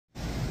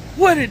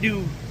What it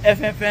do,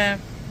 FFM?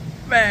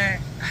 Man,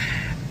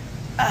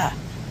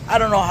 I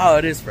don't know how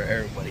it is for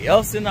everybody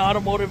else in the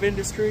automotive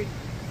industry,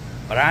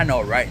 but I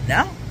know right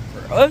now,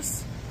 for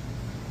us,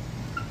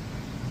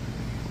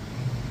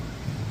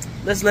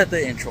 let's let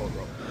the intro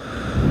roll.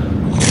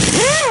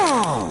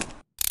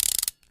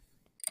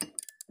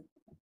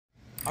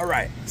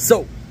 Alright,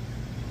 so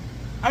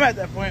I'm at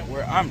that point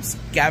where I'm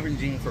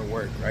scavenging for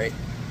work, right?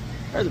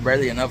 There's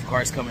barely enough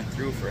cars coming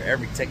through for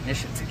every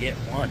technician to get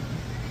one.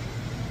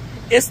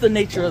 It's the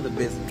nature of the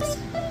business.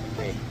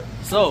 Okay.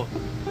 So,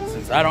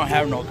 since I don't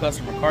have no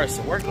customer cars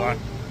to work on,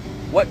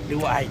 what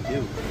do? I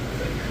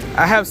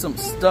have some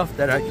stuff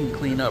that I can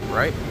clean up,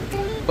 right?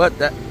 But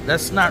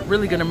that's not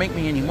really gonna make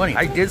me any money.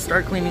 I did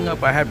start cleaning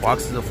up. I had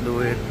boxes of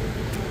fluid,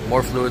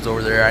 more fluids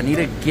over there. I need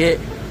to get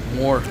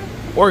more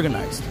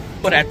organized.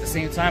 But at the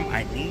same time,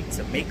 I need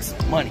to make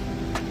some money.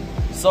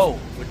 So,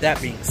 with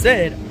that being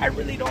said, I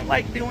really don't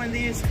like doing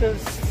these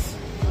because,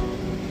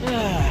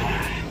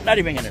 not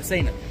even gonna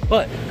say nothing.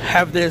 But I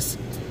have this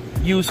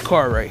used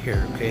car right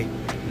here, okay?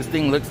 This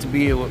thing looks to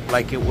be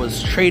like it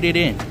was traded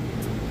in,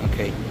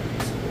 okay?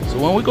 So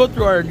when we go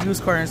through our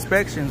used car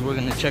inspections, we're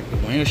gonna check the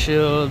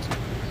windshields,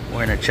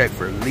 we're gonna check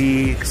for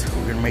leaks,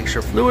 we're gonna make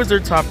sure fluids are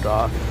topped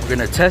off, we're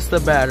gonna test the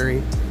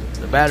battery. If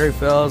the battery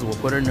fails, we'll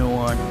put a new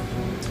one.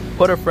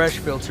 Put a fresh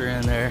filter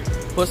in there,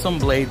 put some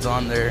blades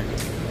on there.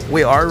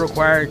 We are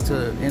required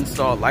to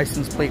install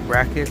license plate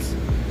brackets.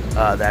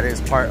 That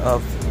is part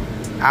of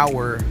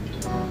our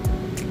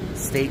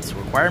state's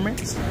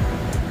requirements.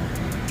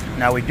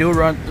 Now we do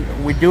run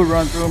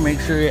through, make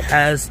sure it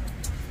has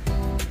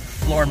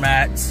floor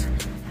mats.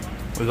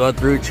 We go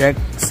through, check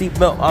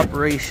seatbelt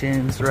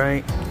operations,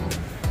 right?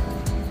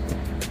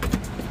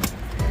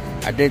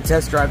 I did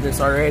test drive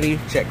this already.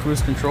 Check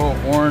cruise control,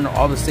 horn,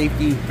 all the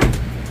safety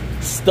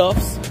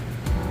stuffs.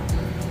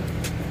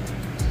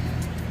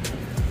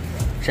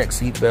 Check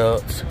seat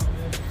belts,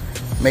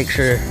 make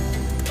sure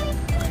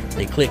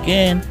they click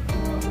in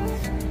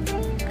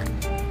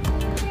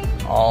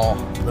all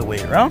the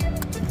way around.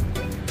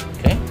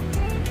 Okay,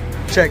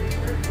 check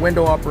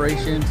window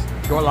operations,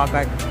 door lock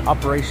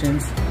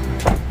operations.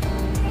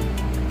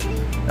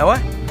 Now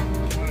what?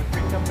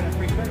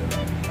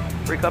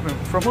 Free cup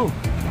from who?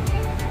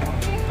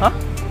 Huh?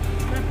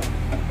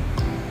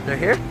 They're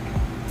here?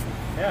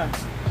 Yeah.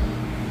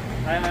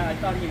 I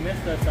thought he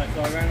missed us,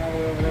 so I ran all the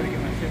way over there to get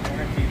my shit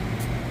warranty.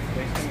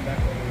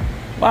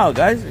 Wow,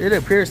 guys, it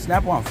appears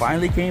Snap-on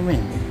finally came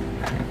in.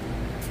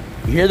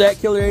 You hear that,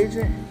 Killer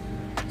Agent?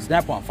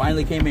 Snap-on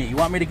finally came in. You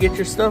want me to get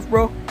your stuff,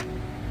 bro?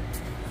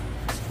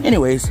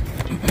 Anyways,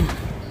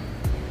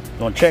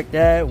 gonna check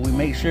that. We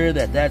make sure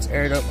that that's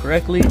aired up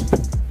correctly.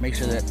 Make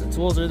sure that the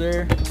tools are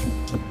there.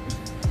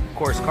 Of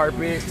course,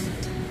 carpets.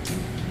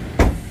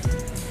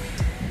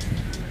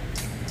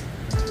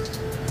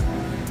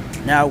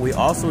 Now, we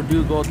also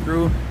do go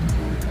through,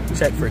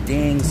 check for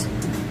dings.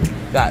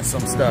 Got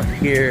some stuff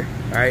here,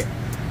 all right?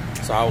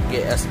 So I'll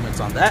get estimates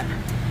on that.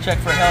 Check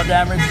for hail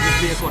damage.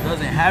 This vehicle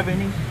doesn't have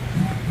any.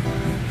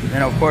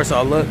 And of course,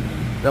 I'll look.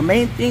 The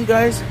main thing,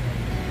 guys,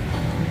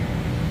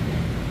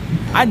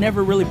 I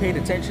never really paid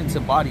attention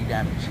to body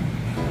damage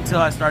until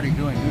I started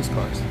doing used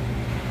cars.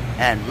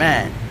 And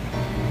man,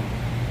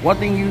 one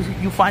thing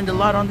you find a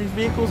lot on these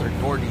vehicles are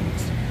door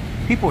dings.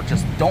 People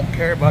just don't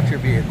care about your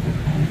vehicle.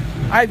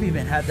 I've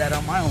even had that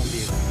on my own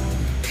vehicle.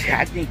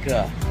 I think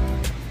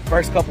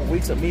first couple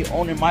weeks of me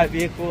owning my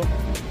vehicle,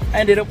 I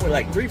ended up with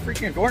like 3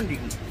 freaking door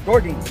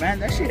dings, man.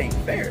 That shit ain't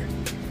fair.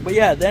 But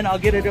yeah, then I'll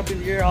get it up in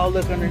the air, I'll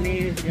look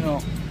underneath, you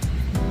know,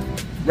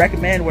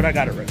 recommend what I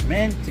gotta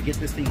recommend to get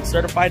this thing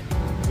certified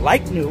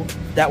like new.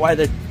 That way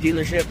the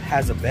dealership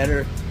has a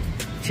better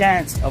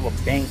chance of a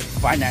bank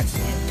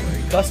financing it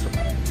for a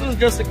customer. This is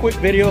just a quick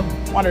video.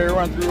 Wanted to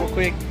run through real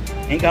quick.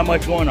 Ain't got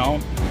much going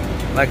on.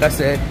 Like I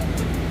said,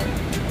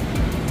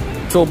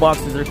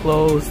 toolboxes are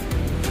closed.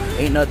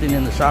 Ain't nothing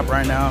in the shop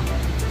right now.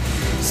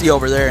 See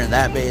over there in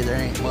that bay, there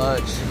ain't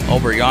much.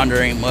 Over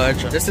yonder ain't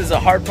much. This is the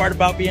hard part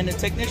about being a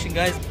technician,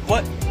 guys.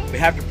 But we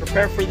have to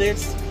prepare for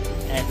this,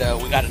 and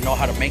we got to know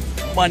how to make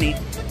money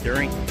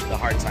during the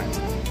hard times.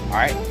 All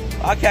right,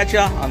 I'll catch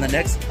y'all on the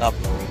next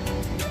upload.